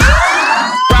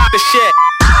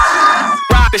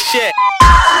shit.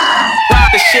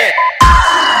 Rock the shit.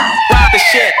 Rock the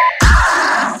shit.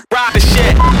 Rock the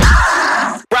shit.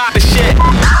 Rock the shit. Rock the shit.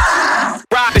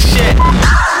 Rock the shit.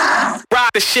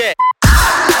 Rock the shit.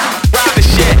 Rock the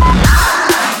shit.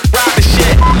 Rock the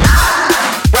shit.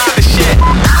 Rock the shit. Rock the shit.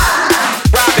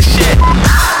 Rock the shit. Rock the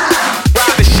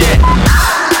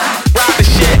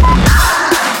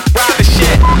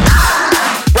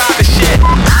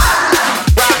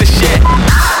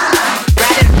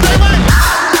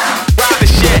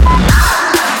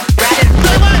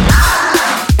shit.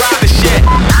 Rock the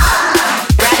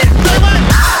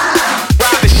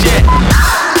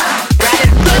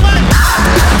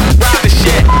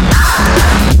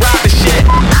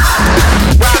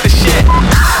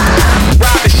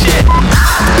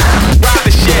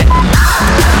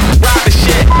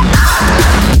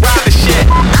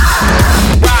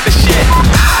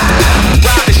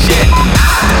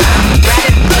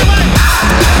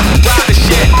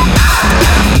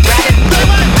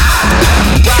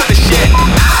Rock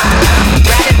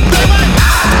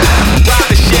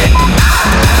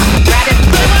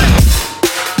the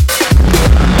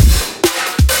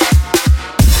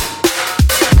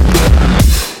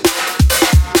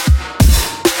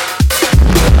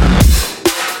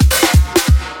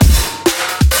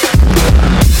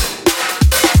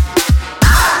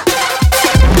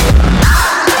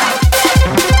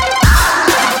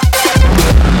shit.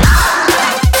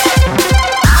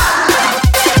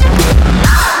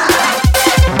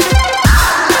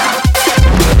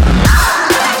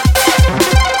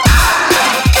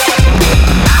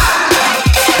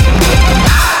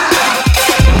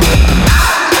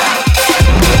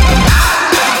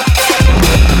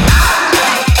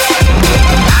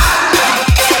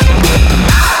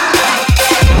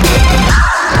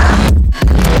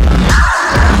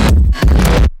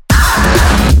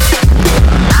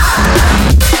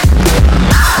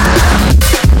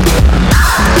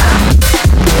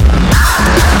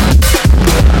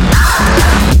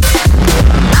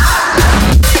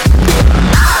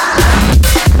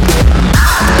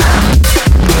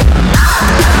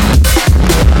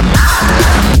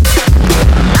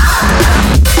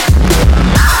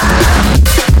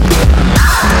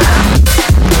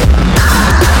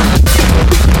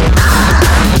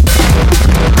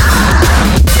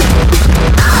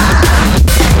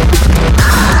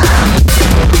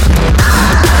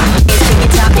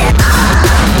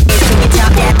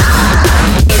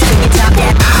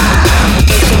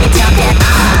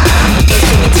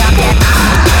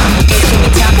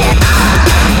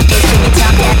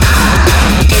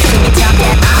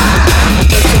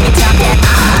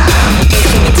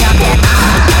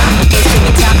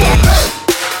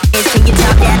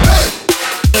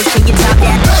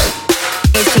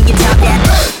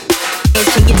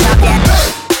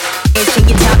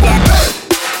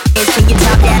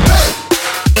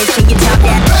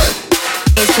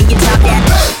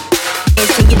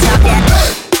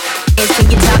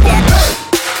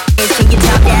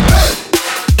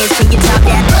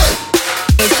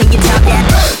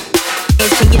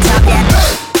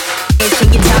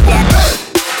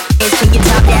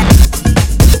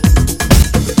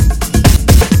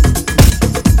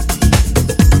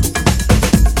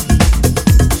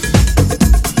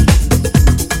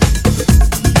 Rock the shit.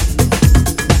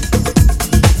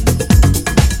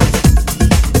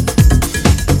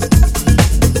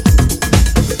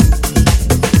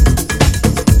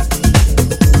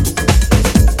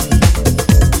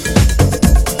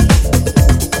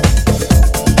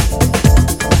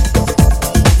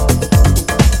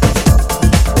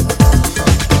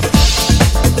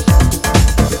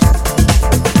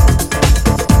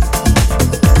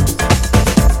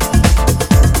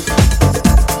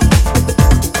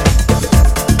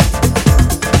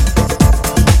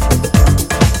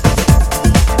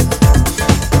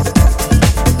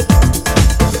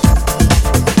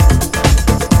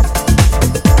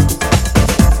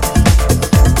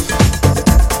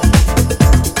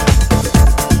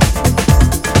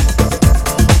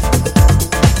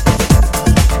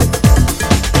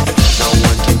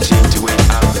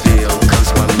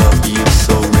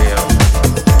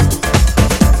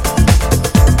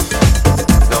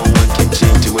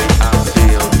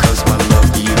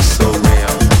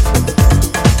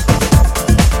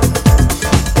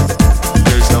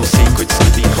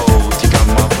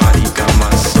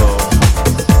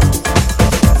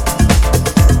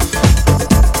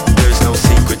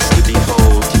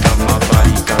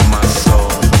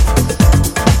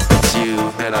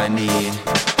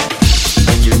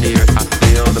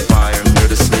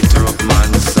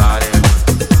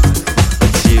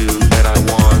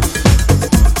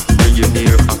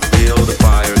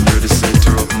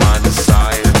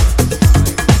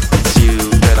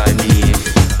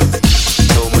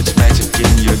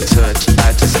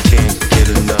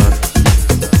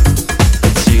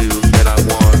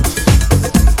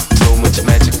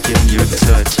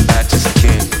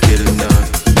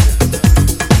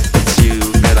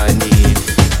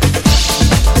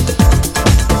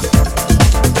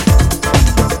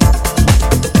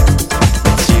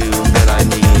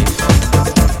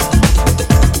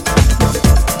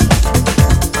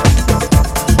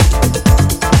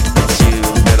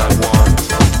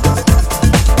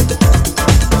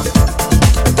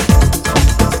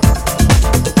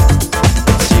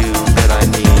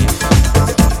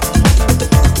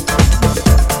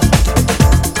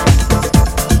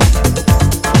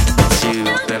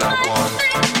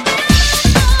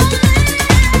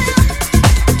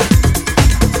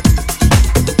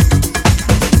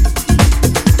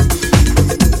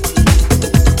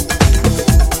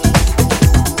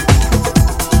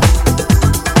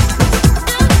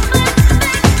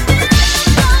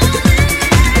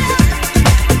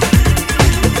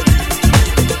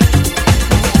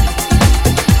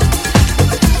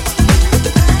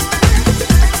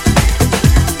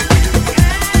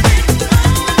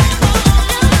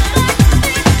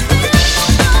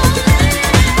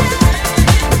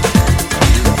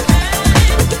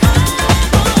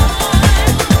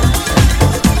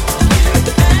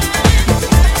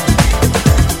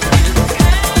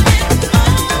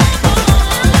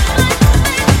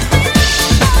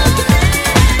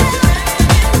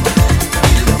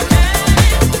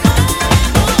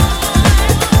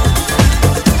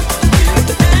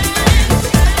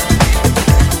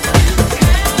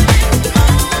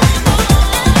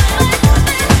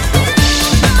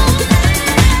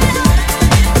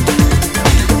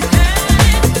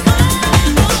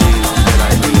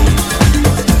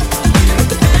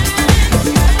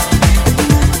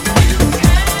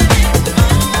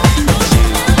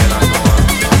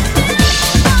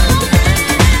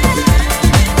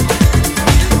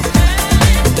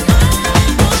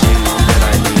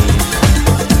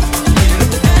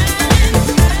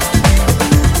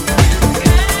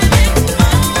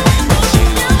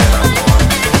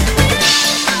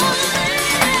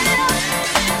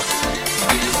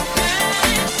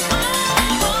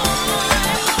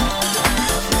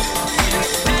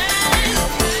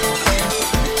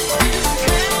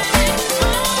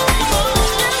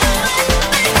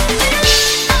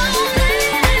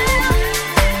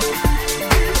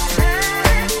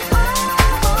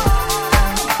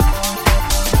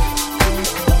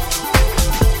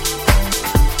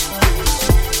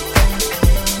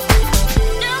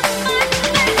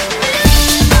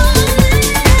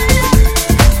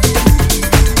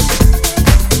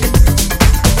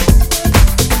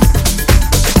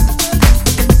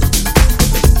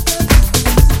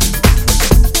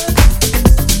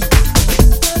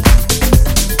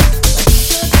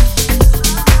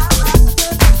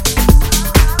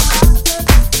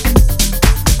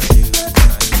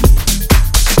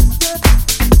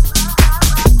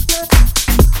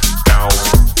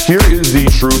 here is the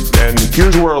truth, and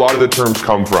here's where a lot of the terms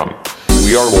come from.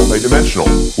 We are multidimensional,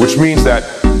 which means that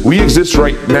we exist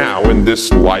right now in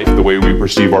this life, the way we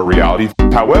perceive our reality.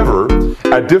 However,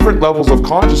 at different levels of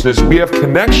consciousness, we have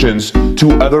connections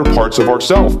to other parts of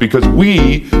ourselves because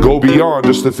we go beyond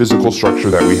just the physical structure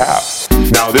that we have.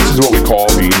 Now, this is what we call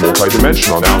being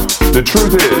multidimensional. Now, the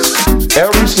truth is,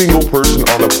 every single person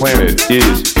on the planet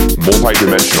is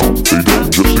multidimensional. They don't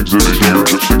just exist here,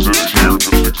 just exist here,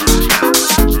 just exist here.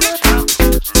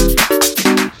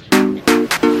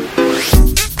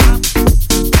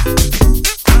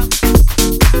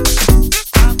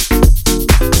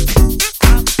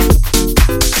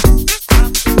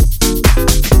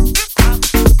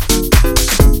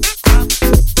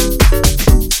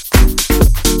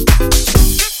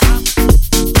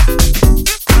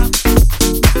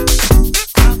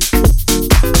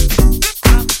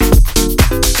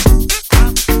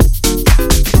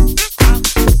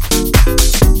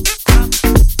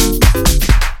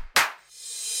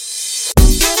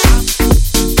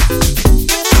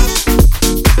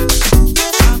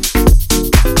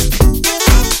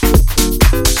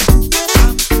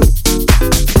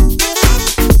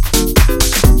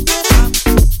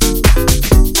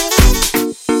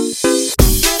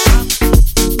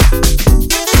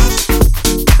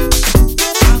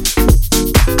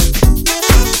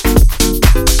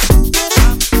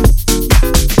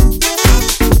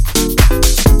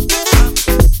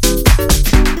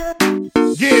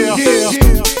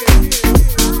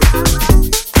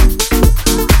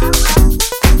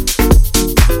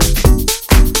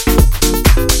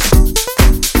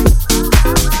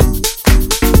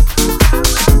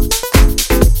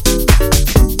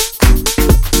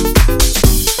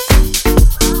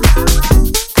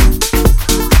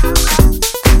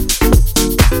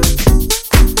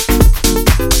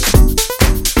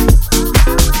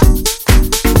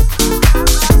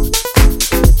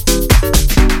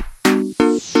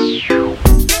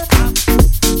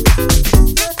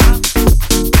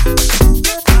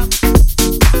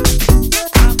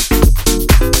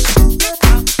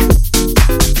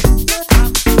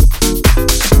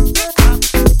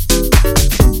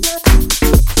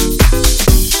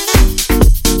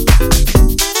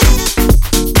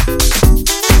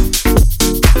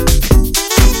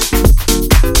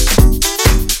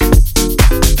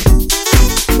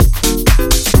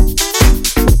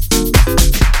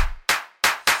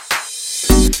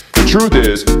 Truth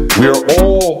is, we are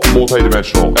all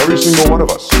multidimensional, every single one of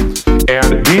us.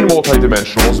 And being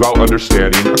multidimensional is about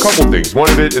understanding a couple things. One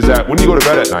of it is that when you go to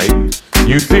bed at night,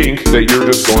 you think that you're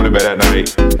just going to bed at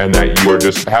night and that you are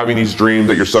just having these dreams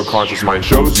that your subconscious mind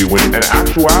shows you, when in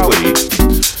actuality,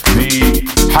 the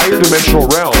higher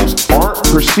dimensional realms aren't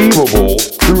perceivable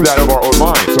through that of our own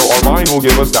mind. So our mind will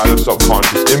give us that of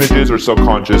subconscious images or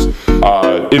subconscious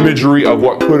imagery of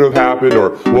what could have happened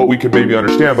or what we could maybe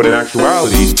understand. But in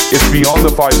actuality, it's beyond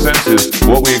the five senses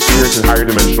what we experience in higher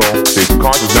dimensional states of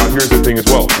consciousness. Now here's the thing as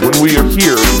well. When we are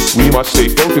here, we must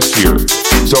stay focused here.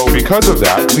 So because of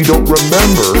that, we don't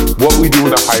remember what we do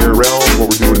in the higher realms, what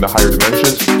we're doing in the higher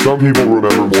dimensions. Some people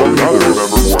remember more than others.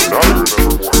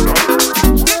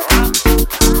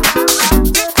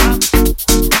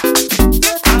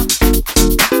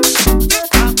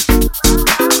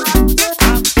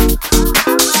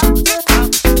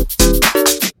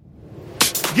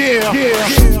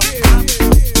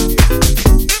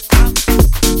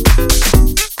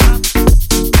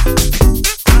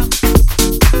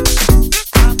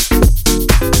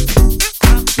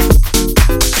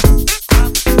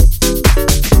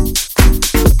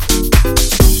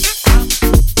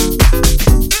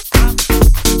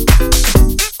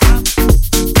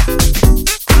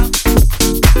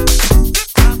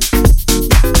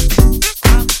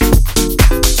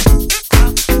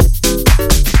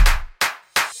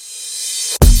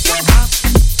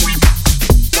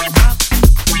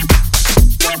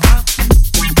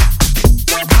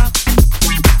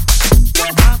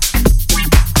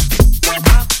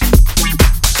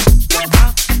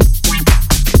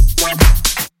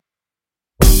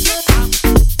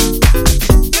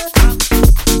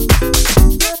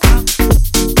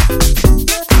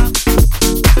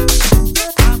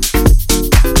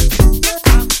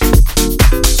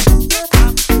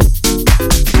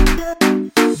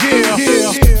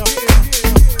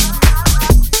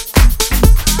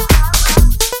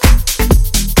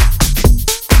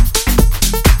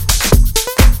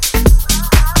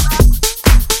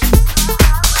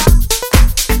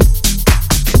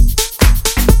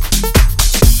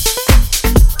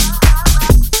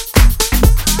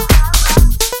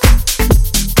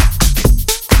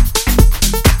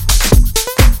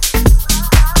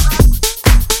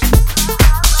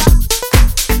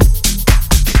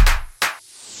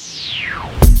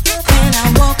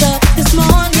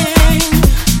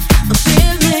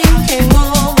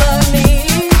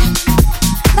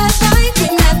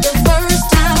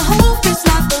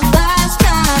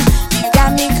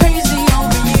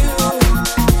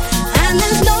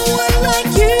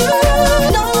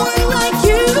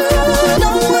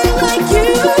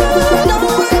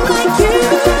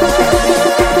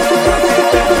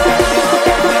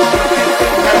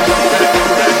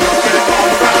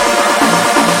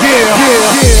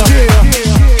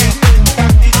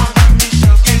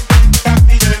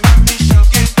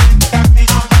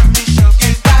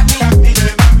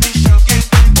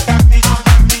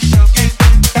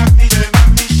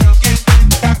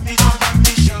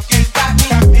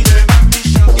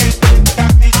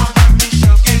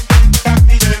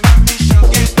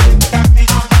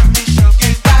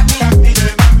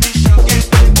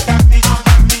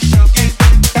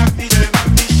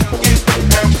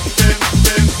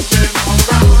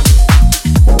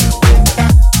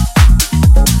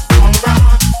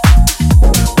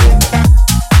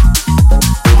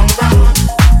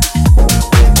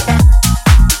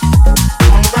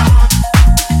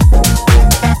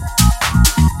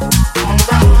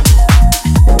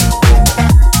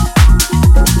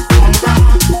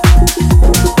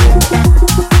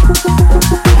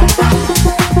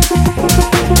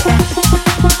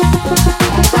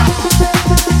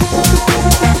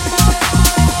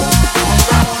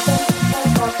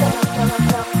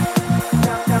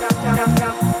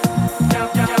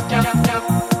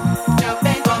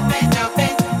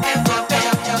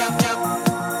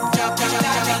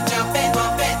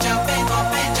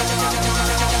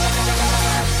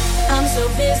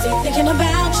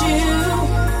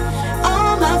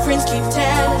 keep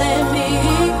telling me,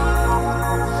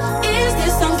 is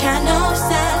this some kind of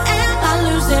sign? Am I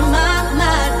losing my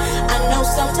mind? I know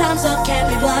sometimes love can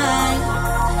be blind,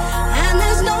 and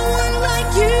there's no one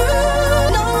like you,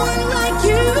 no one like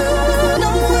you,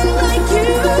 no one like you,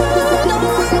 no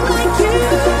one like you.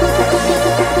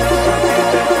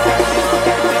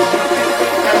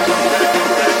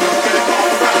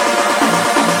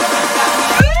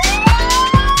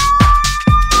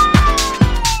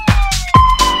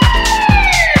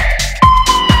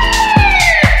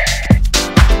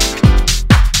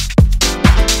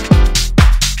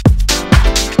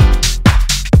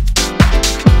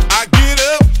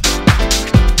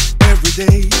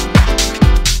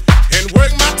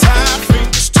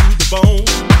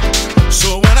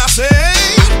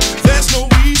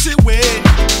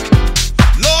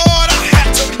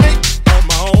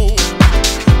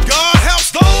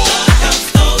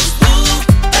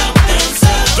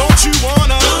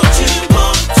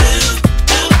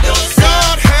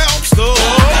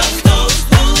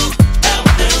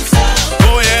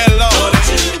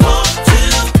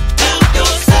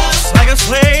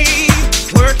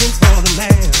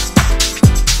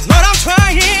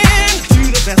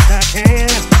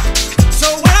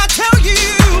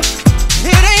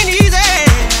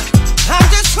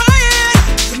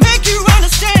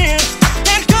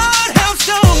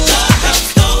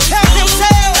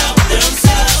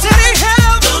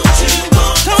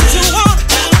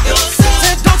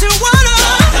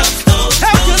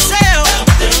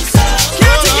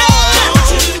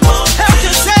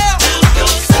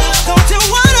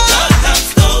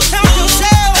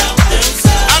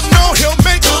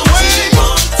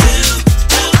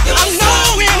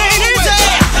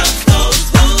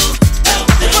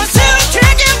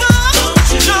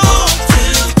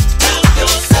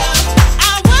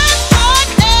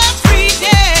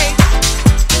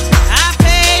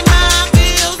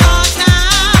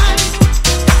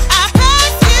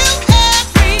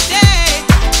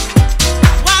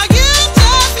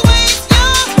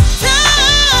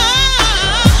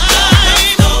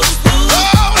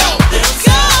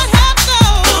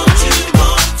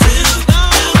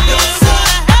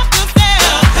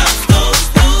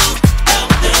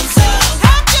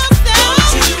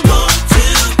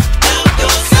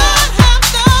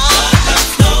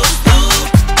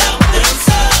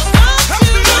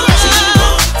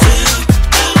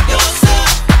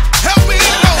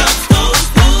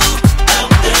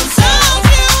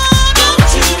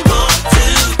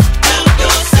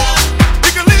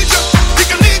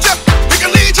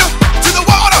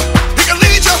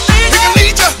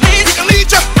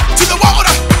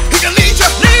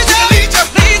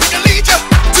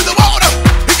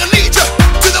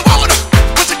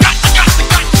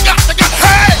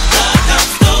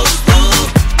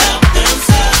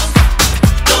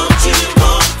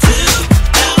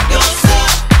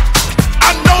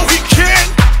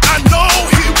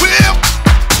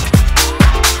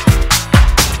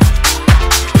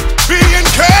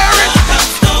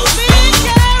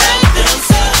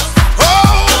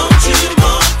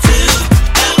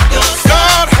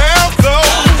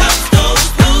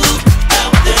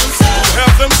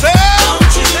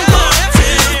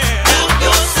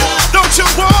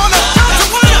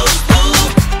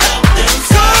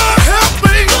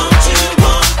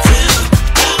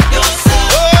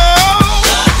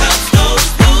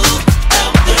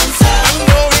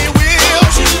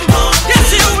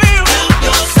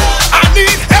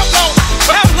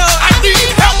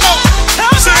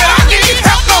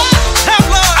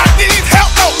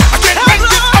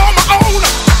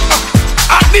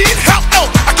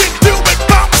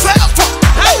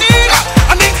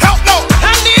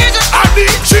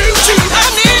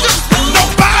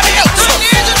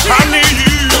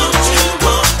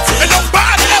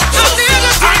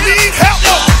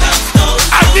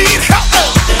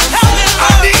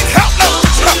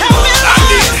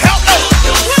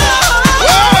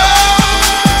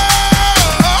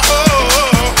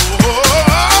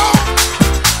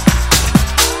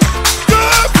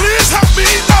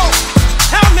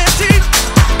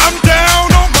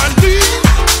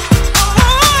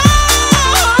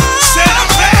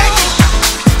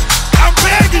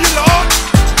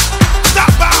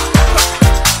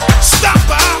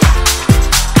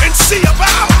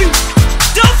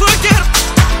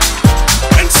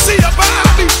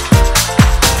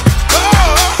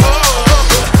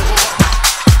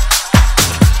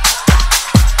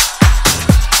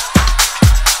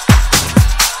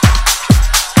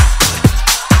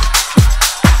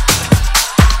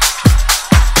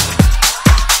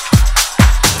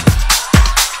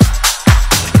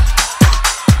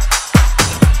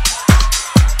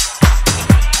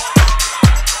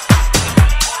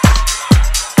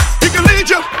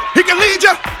 can lead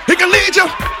you, he can lead you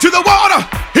to the water.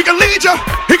 He can lead you,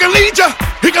 he can lead you,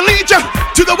 he can lead you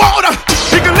to the water.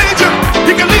 He can lead you,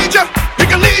 he can lead you, he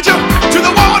can lead you to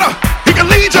the water. He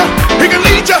can lead you, he can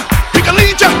lead you, he can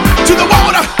lead you to the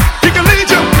water. He can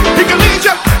lead you, he can lead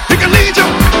you, he can lead you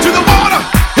to the water.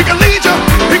 He can lead you,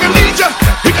 he can lead you,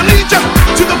 he can lead you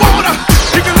to the water.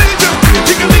 He can lead you,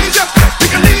 he can lead you, he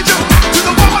can lead you to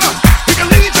the water. He can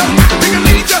lead you, he can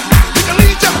lead you, he can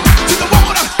lead you to the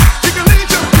water. He can lead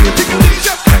you, he can lead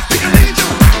you, he can lead you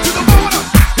to the water.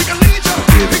 He can lead you,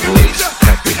 he can lead you,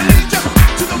 he can lead you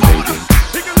to the water.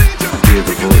 He can lead you, hear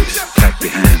the voice, clap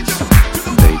your hands,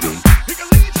 baby.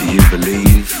 Do you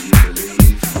believe?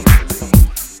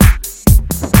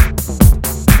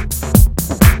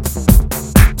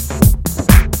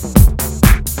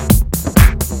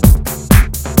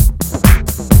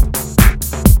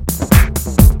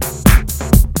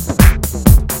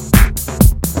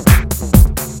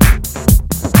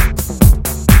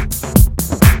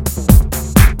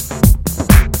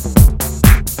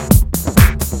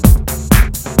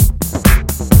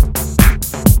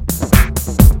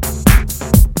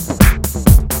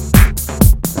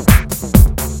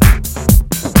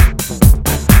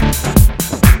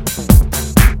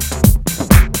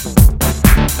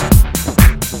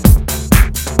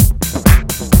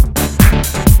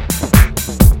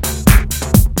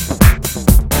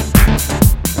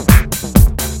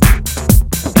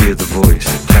 Hear the voice,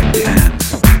 clap your hands,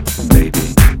 baby.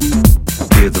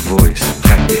 Hear the voice,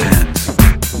 clap your hands,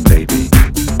 baby.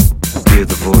 Hear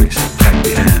the voice, clap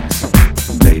your hands,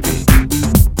 baby.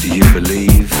 Do you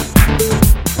believe?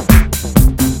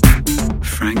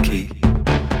 Frankie.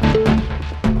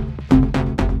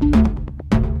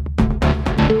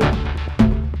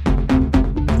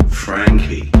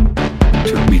 Frankie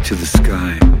took me to the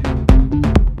sky.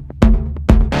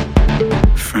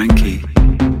 Frankie.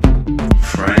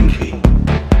 Frankie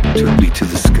took me to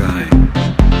the sky.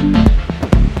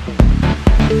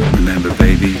 Remember,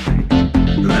 baby?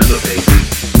 Remember, baby?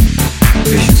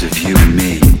 Visions of you and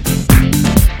me.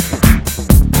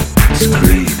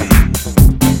 Screaming.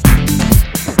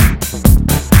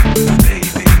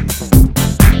 Baby,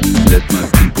 let my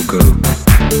people go.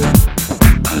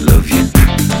 I love you.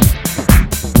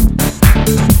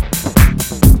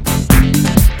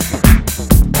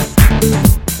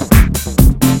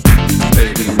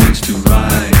 Baby wants to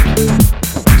ride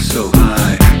so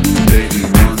high. Baby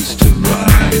wants to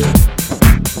ride.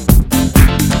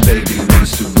 Baby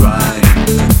wants to ride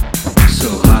so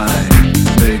high.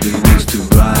 Baby wants to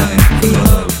ride for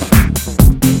love.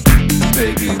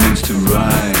 Baby wants to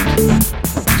ride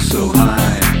so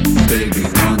high. Baby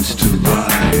wants to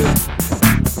ride.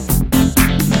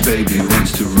 Baby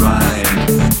wants to ride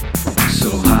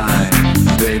so high.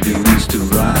 Baby wants to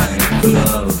ride for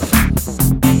love.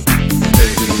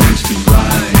 Baby wants to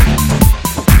ride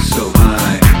so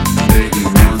high. Baby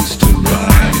wants to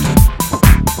ride.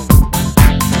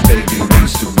 Baby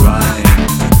wants to ride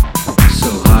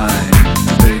so high.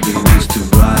 Baby wants to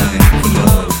ride for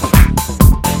love.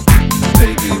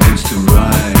 Baby wants to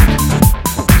ride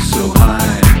so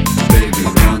high. Baby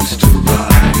wants to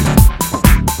ride.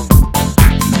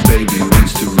 Baby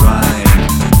wants to ride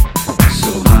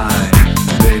so high.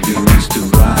 Baby wants to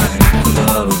ride for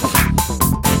love.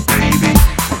 Baby,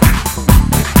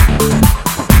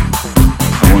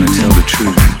 I want to tell the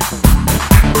truth.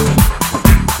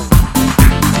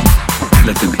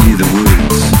 Let them hear the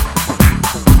words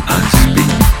I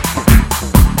speak.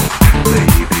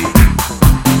 Baby,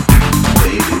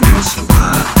 baby wants to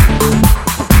ride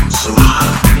so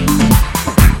high.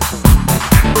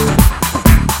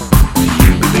 Do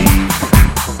you believe?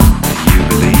 Do you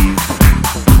believe?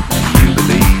 Do you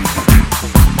believe?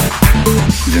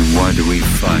 Then why do we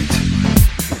fight?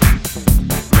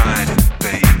 Ride it,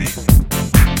 baby.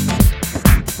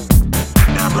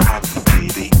 Now ride me,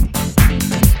 baby.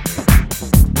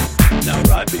 Now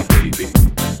ride me, baby.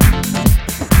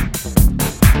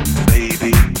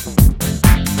 Baby.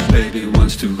 Baby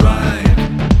wants to ride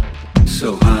so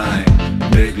high.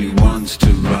 Baby wants to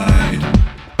ride.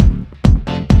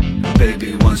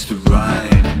 Baby wants to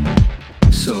ride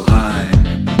so high.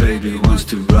 Baby wants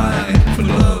to ride for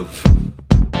love.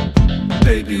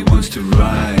 Baby wants to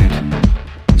ride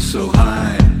so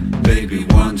high. Baby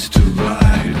wants to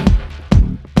ride.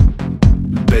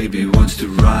 Baby wants to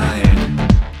ride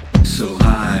so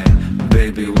high.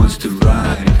 Baby wants to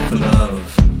ride for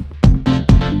love.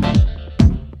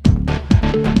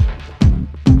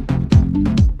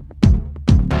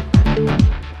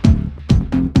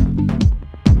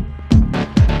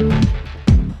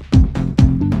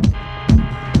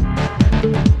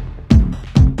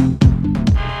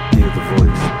 Hear the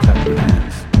voice, clap your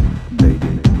hands.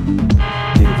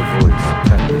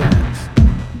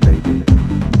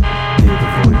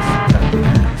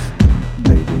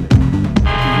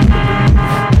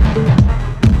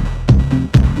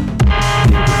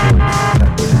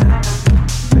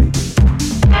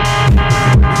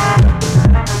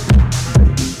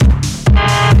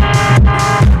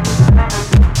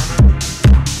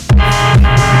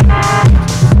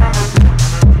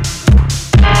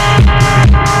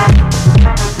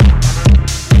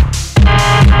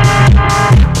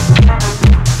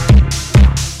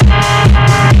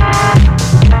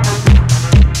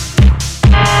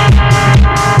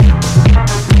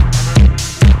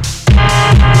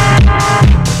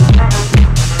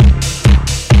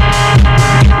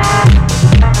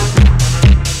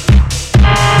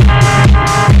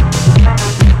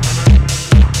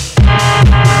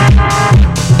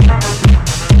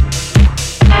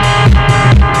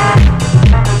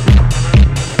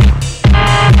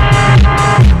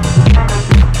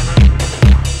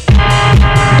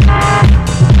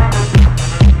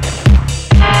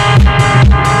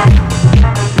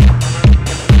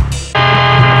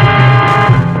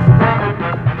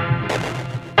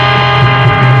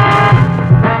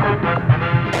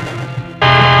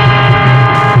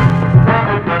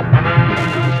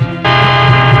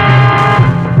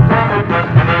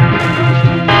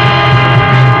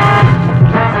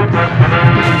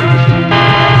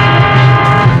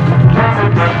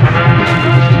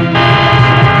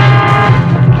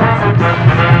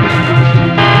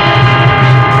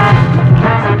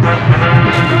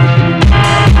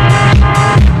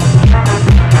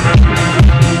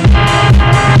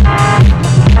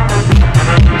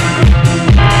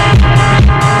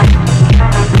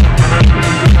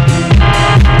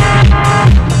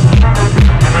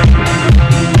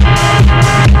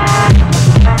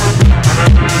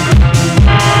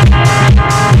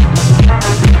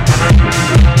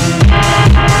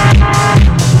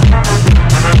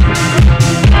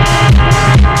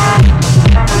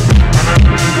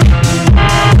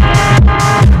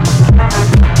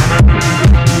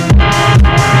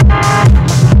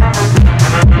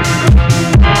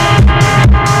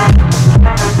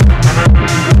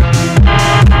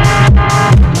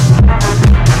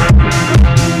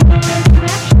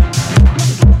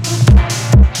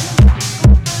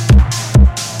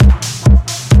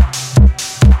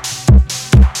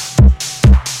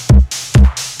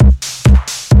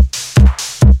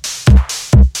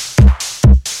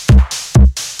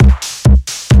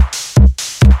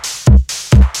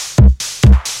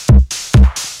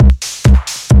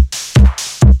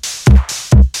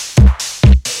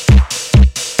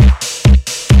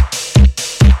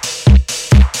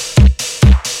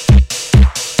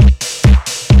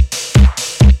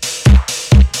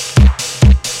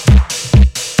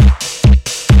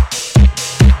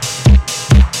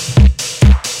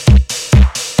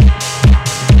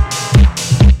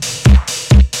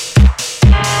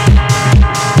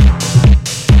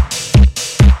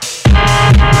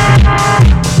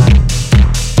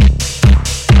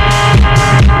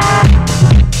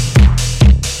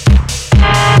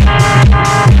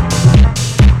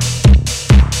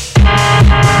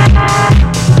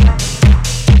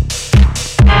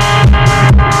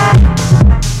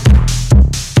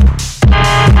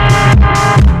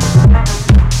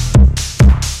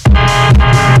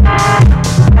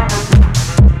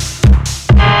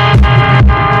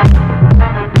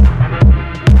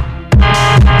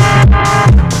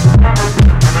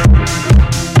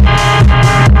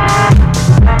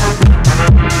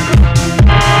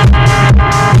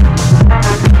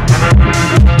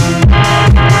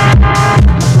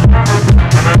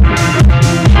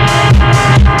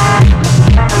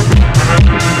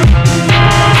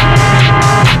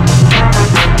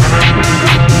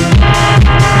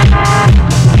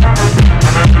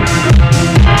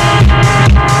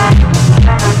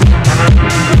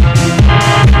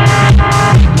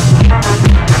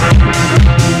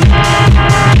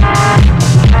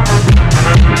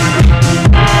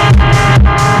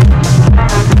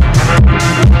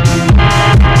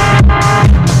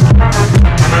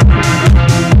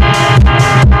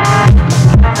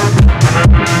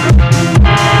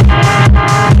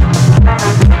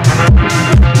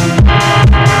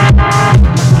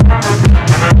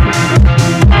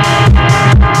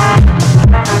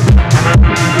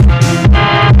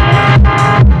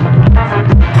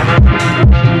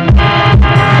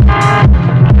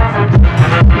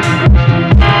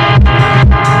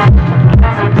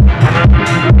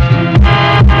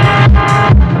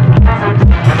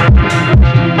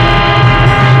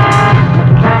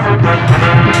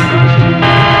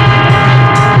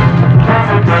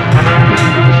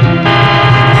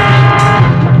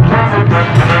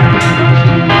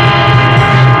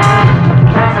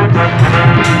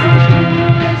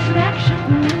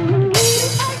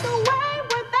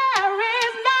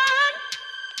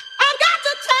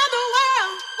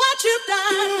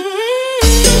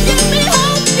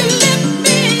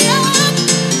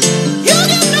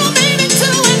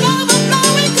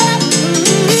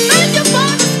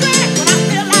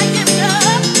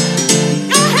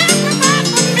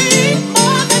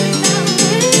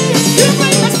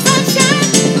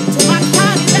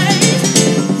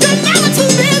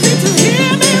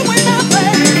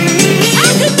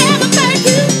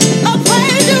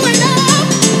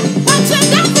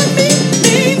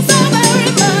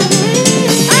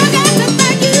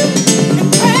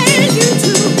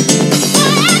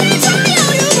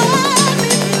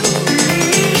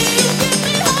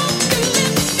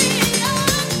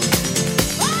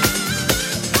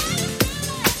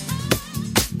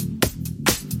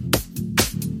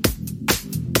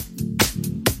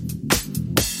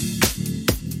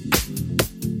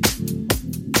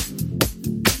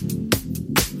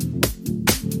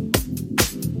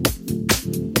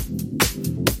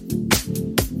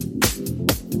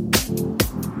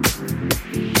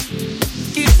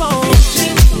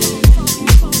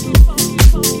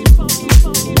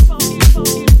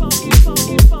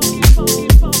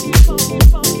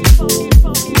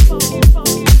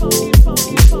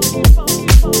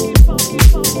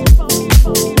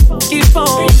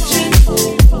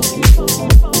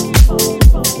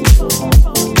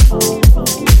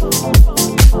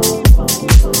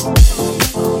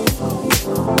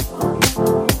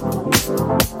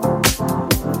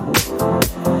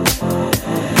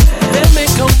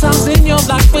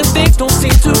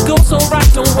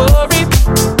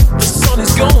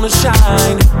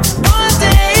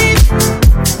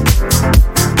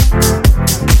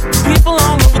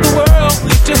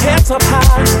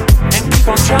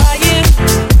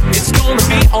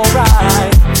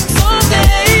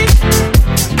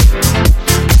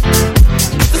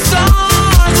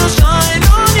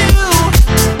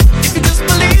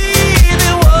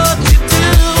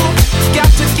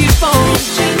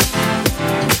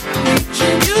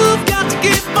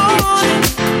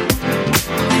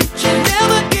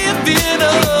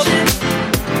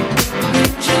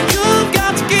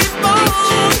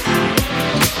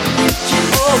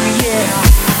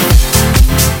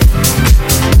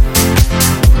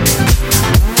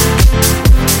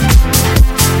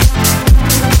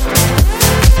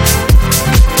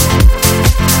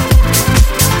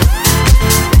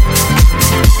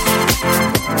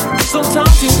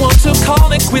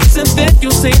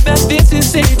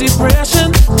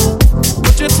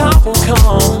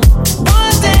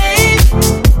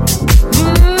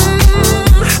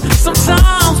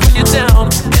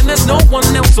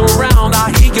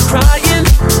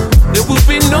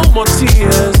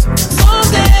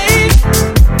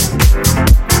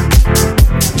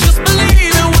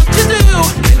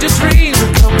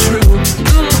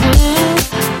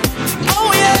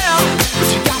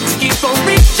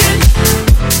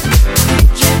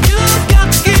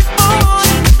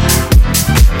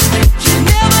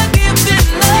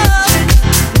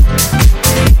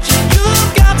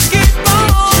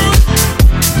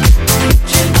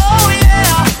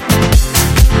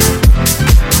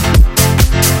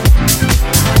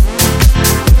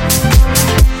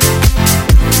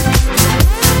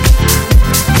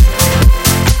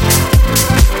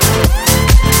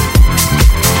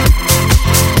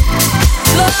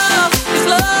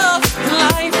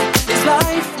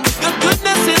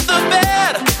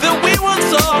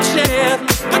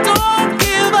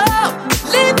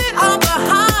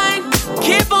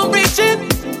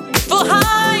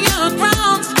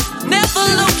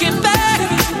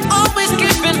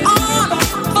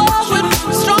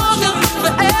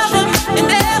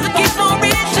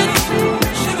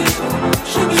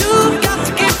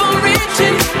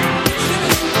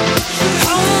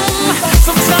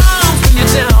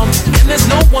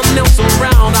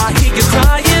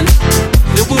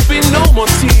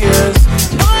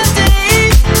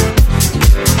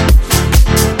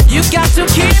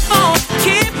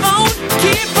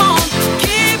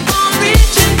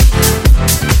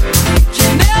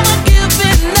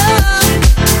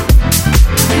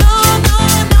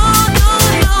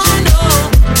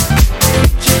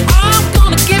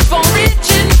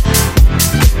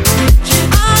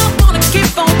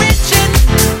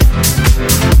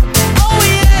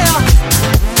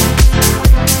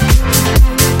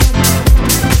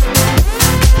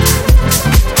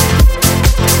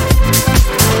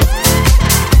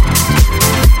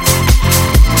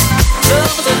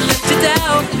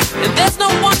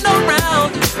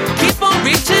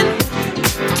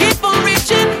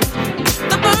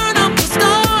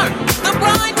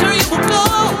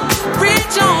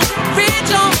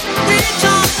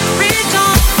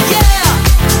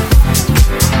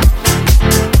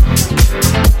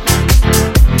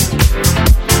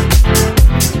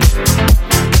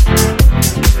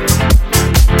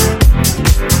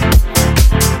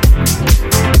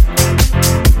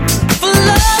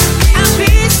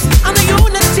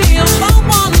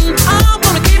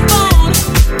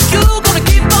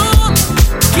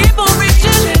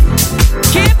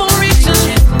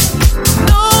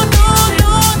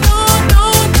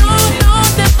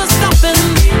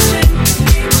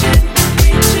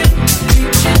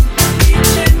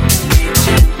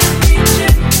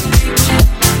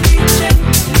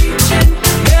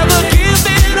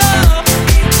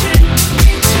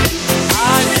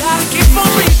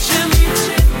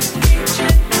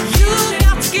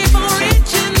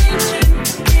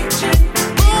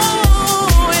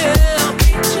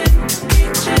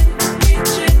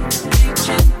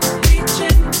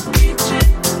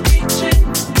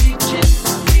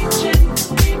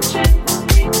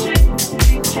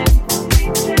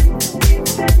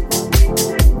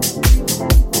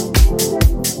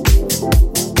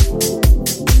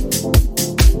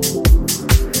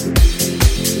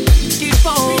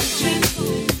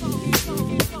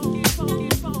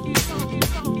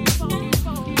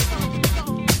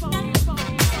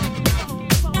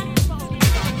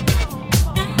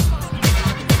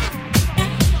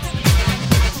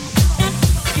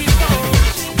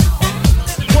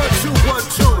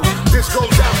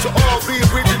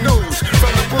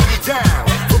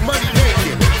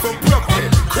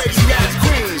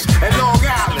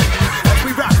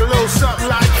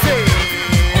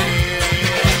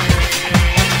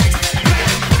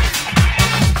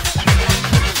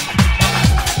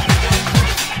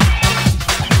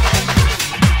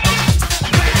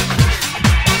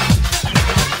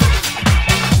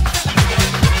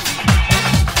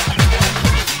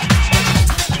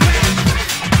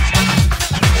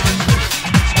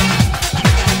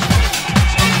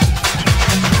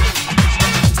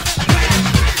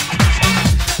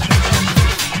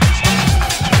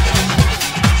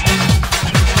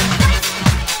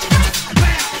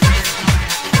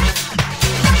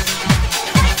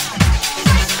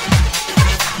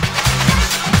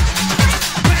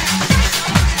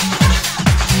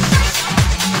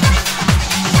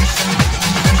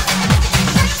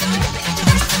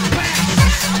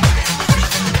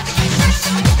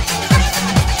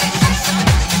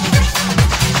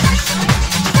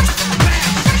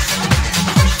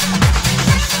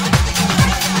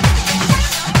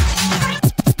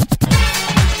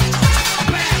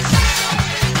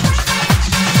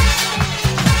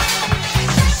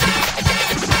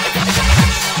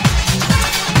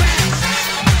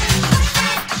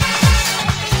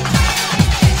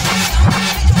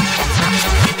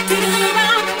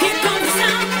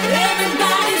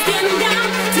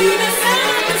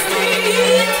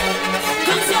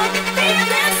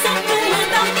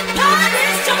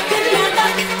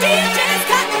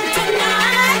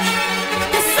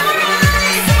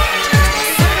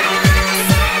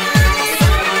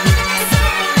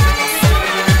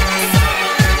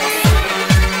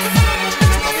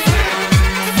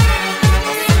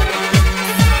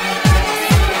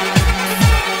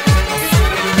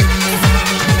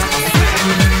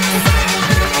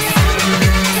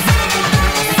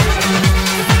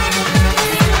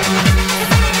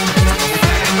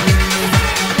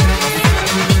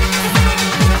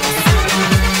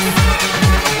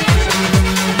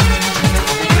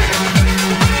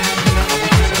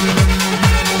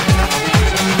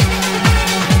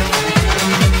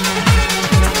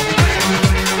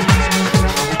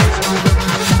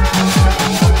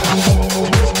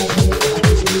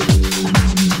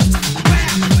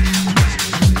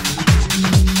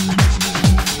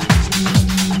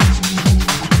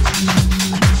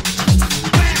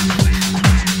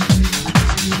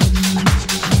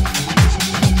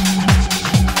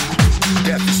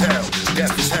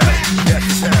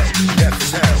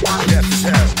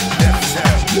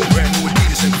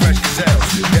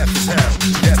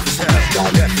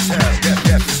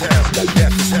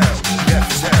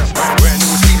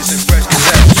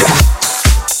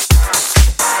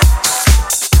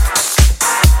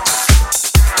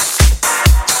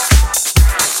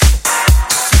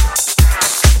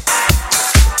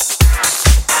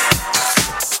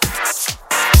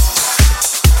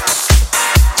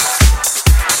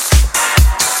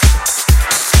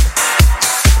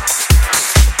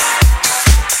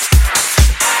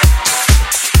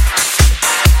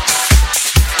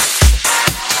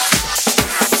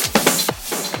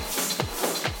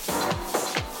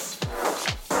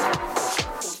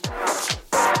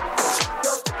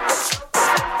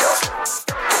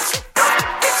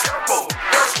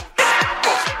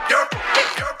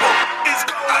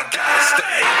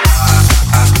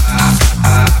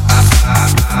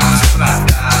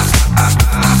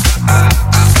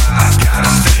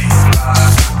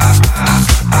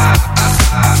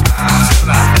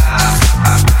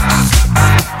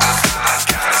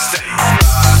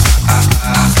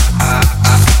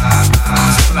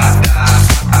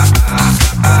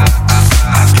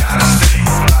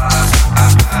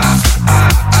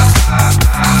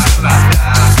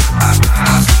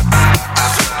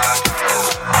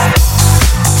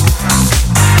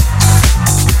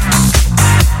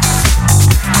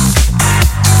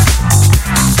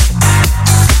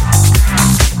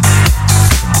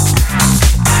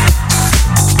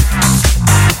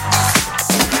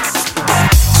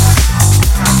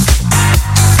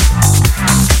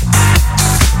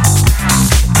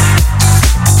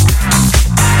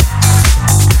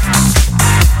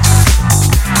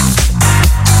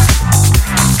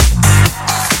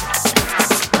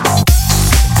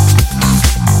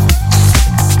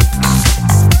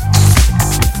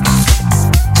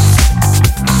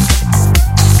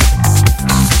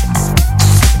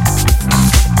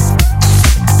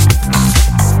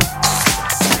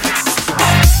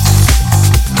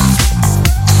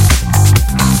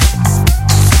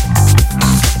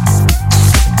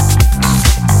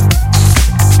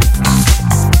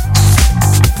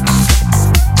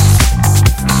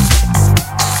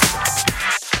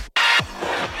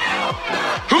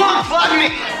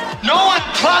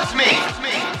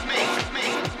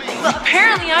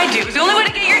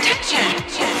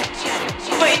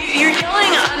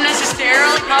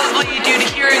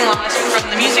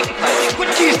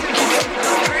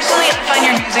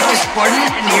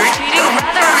 Discordant and irritating,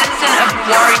 rather reminiscent of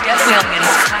Warwick